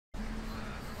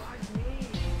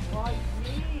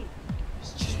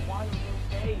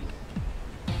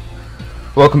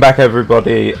Welcome back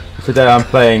everybody. Today I'm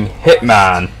playing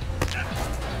Hitman.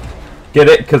 Get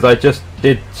it? Because I just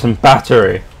did some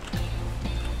battery.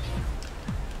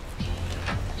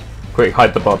 Quick,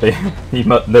 hide the body.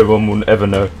 No one will ever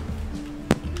know.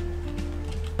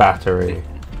 Battery.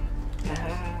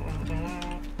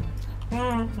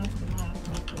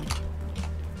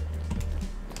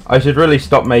 I should really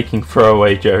stop making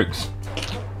throwaway jokes.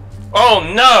 Oh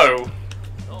no!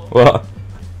 What?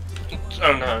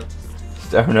 Oh no.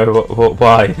 Oh no, what,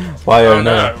 why? Why oh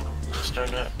no? Just don't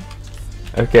know.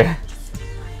 Okay.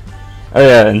 Oh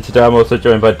yeah, and today I'm also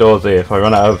joined by Doorzys. If I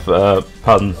run out of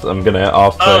puns, I'm gonna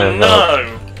ask for Oh his no!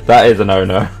 help. That is a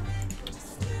no-no.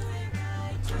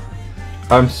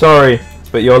 I'm sorry,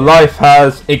 but your life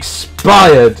has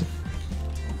expired!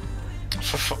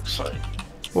 For fuck's sake.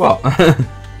 What?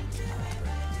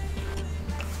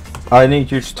 I need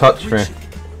you to touch me.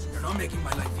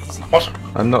 What?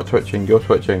 I'm not twitching, you're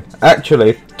twitching.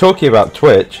 Actually, talking about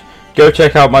Twitch, go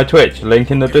check out my Twitch, link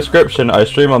in the description. I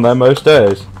stream on there most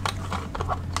days.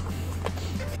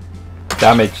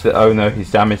 Damaged the— oh no, he's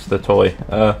damaged the toy.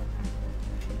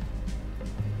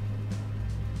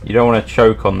 You don't want to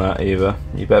choke on that either.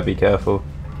 You better be careful.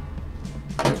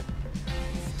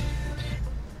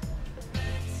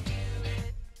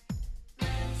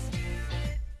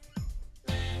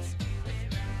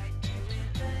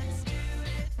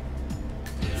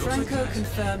 Franco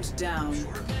confirmed down.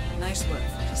 Nice work,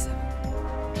 47.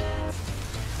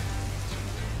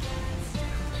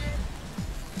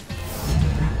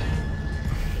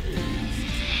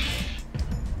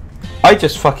 I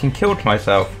just fucking killed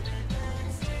myself.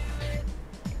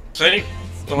 See?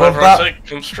 Whatever I say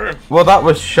comes true. Well, that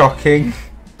was shocking.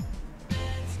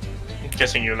 I'm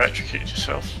guessing you electrocuted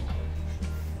yourself.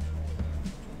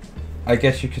 I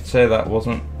guess you could say that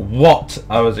wasn't what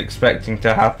I was expecting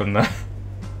to happen there.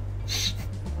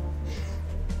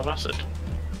 What acid?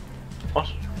 What?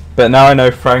 But now I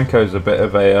know Franco's a bit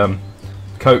of a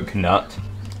coke nut.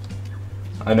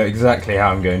 I know exactly how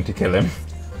I'm going to kill him.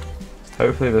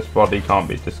 Hopefully this body can't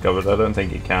be discovered. I don't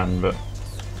think it can, but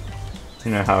you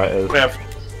know how it is. We have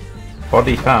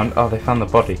Body found. Oh, they found the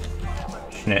body.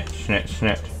 Schnit, schnit,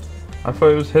 schnit. I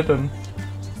thought it was hidden.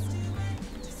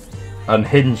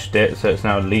 Unhinged it, so it's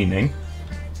now leaning.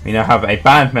 We now have a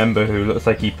band member who looks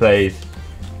like he plays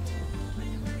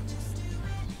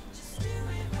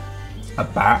a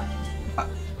bat.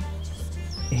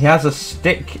 He has a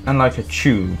stick and like a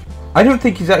tube. I don't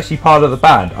think he's actually part of the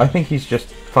band. I think he's just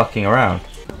fucking around.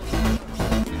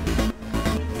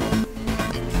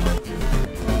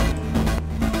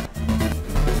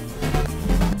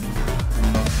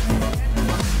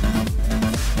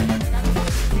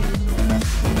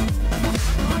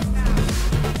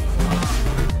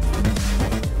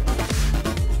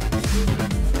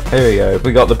 Here we go,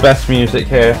 we got the best music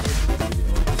here.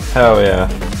 Hell yeah.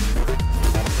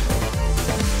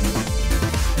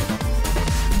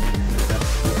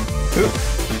 Ooh.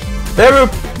 There are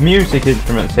music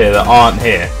instruments here that aren't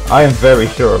here. I am very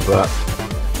sure of that.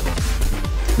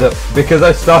 Look, because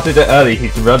I started it early,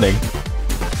 he's running.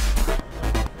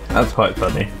 That's quite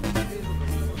funny.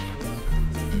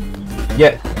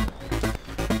 Yeah.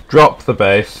 Drop the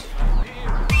bass.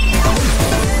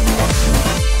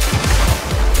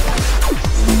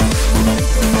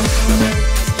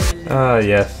 Ah,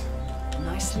 yes.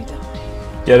 Nicely done.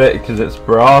 Get it? Because it's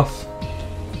brass?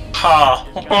 ha!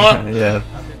 What? Yeah.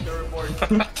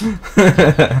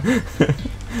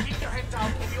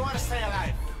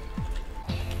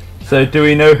 So, do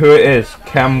we know who it is?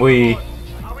 Can we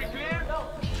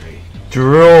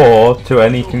draw to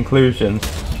any conclusions?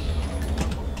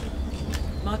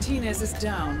 Martinez is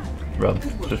down. Run.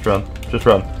 Just run. Just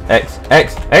run. X.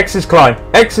 X. X is climb.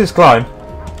 X is climb.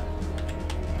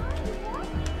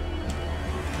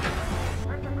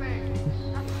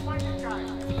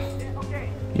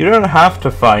 You don't have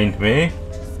to find me.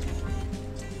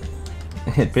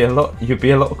 It'd be a lot. You'd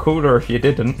be a lot cooler if you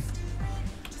didn't.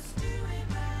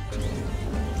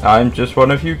 I'm just one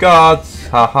of you guards.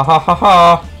 Ha ha ha ha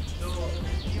ha.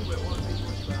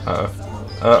 Uh oh.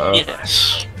 Uh oh.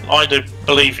 Yes, I do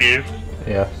believe you.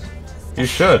 Yes. You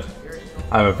should.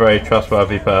 I'm a very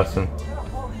trustworthy person.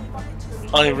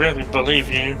 I really believe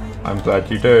you. I'm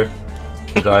glad you do.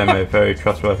 Because I'm a very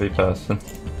trustworthy person.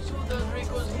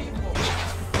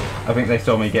 I think they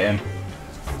saw me get in.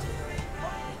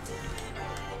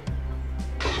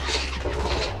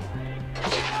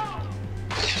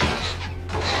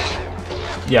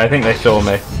 Yeah, I think they saw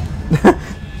me.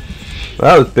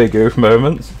 That was big oof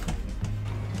moments.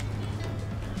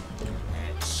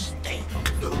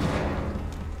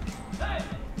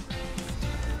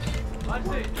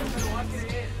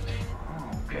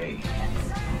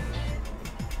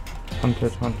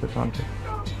 Hunted, hunted, hunted.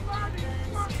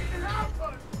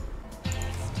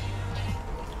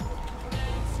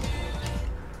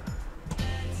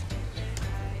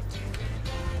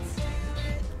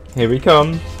 Here he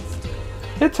comes.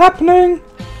 It's happening!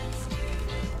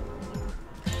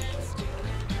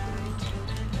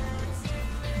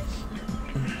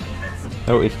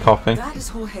 Oh, he's coughing. That is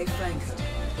Jorge Franco,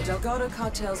 the Delgado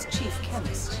cartel's chief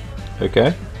chemist.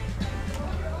 Okay.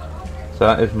 So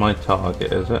that is my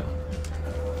target, is it?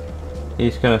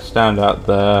 He's gonna stand out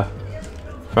there.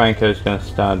 Franco's gonna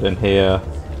stand in here.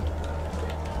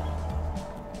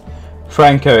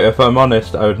 Franco, if I'm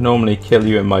honest, I would normally kill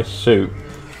you in my suit.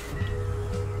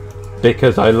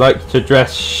 Because I like to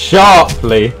dress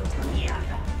sharply.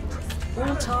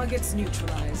 All targets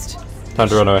neutralized. Time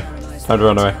to run away. Time to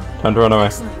run away. Time to run away.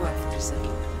 Excellent work, 47.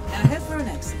 Now head for an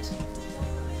exit.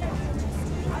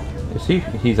 Is he?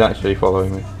 He's actually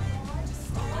following me.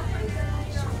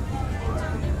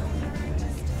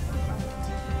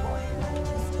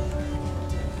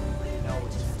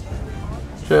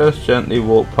 Just gently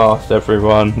walk past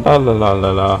everyone. La la la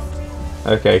la la.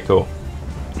 Okay, cool.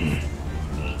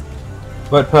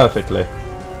 But perfectly.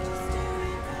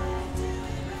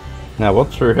 Now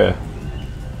what's through here?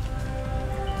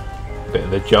 Bit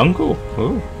of the jungle.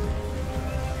 Ooh.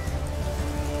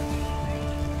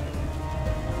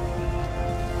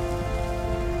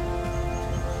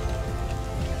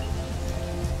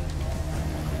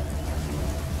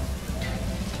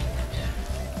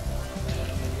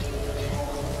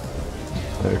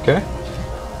 Okay.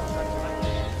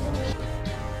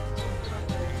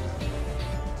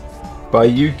 By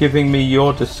you giving me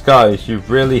your disguise, you've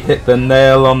really hit the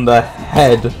nail on the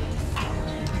head.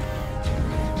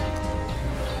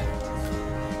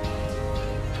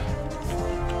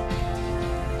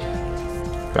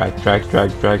 Drag, drag,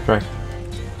 drag, drag, drag.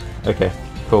 Okay.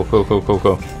 Cool, cool, cool, cool,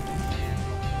 cool.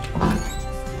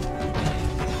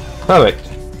 Perfect.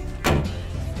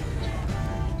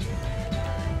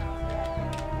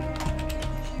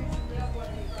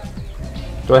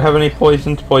 Do I have any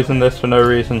poison to poison this for no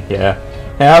reason? Yeah.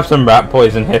 Hey, have some rat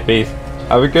poison, hippies.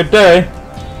 Have a good day.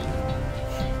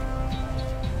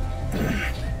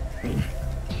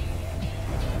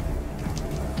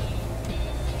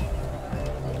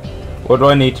 What do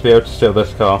I need to be able to steal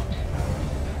this car?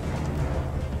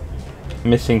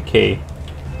 Missing key.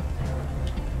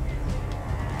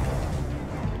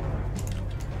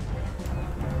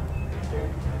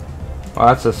 Oh,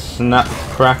 that's a snap,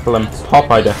 crackle and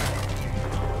pop idea.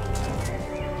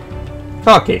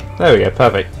 Car key. There we go,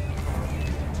 perfect.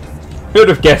 Who would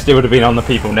have guessed it would have been on the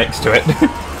people next to it?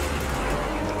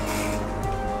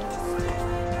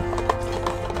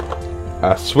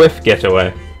 A swift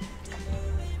getaway.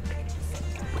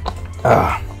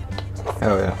 Ah.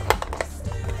 Hell yeah.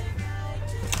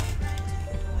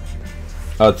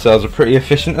 I'd say I was a pretty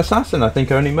efficient assassin. I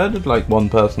think I only murdered like one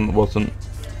person that wasn't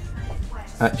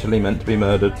actually meant to be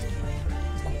murdered.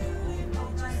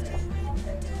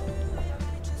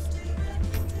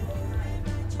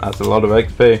 That's a lot of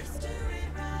XP.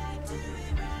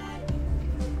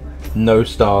 No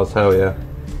stars, hell yeah.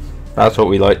 That's what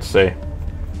we like to see.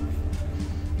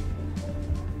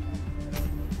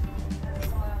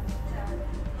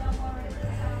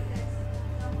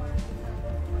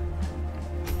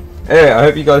 Anyway, I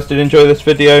hope you guys did enjoy this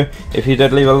video. If you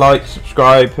did, leave a like,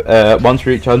 subscribe. Once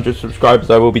we reach 100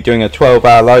 subscribers, I will be doing a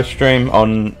 12-hour live stream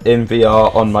in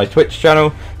VR on my Twitch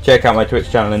channel. Check out my Twitch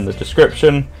channel in the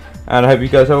description. And I hope you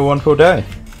guys have a wonderful day.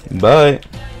 Bye.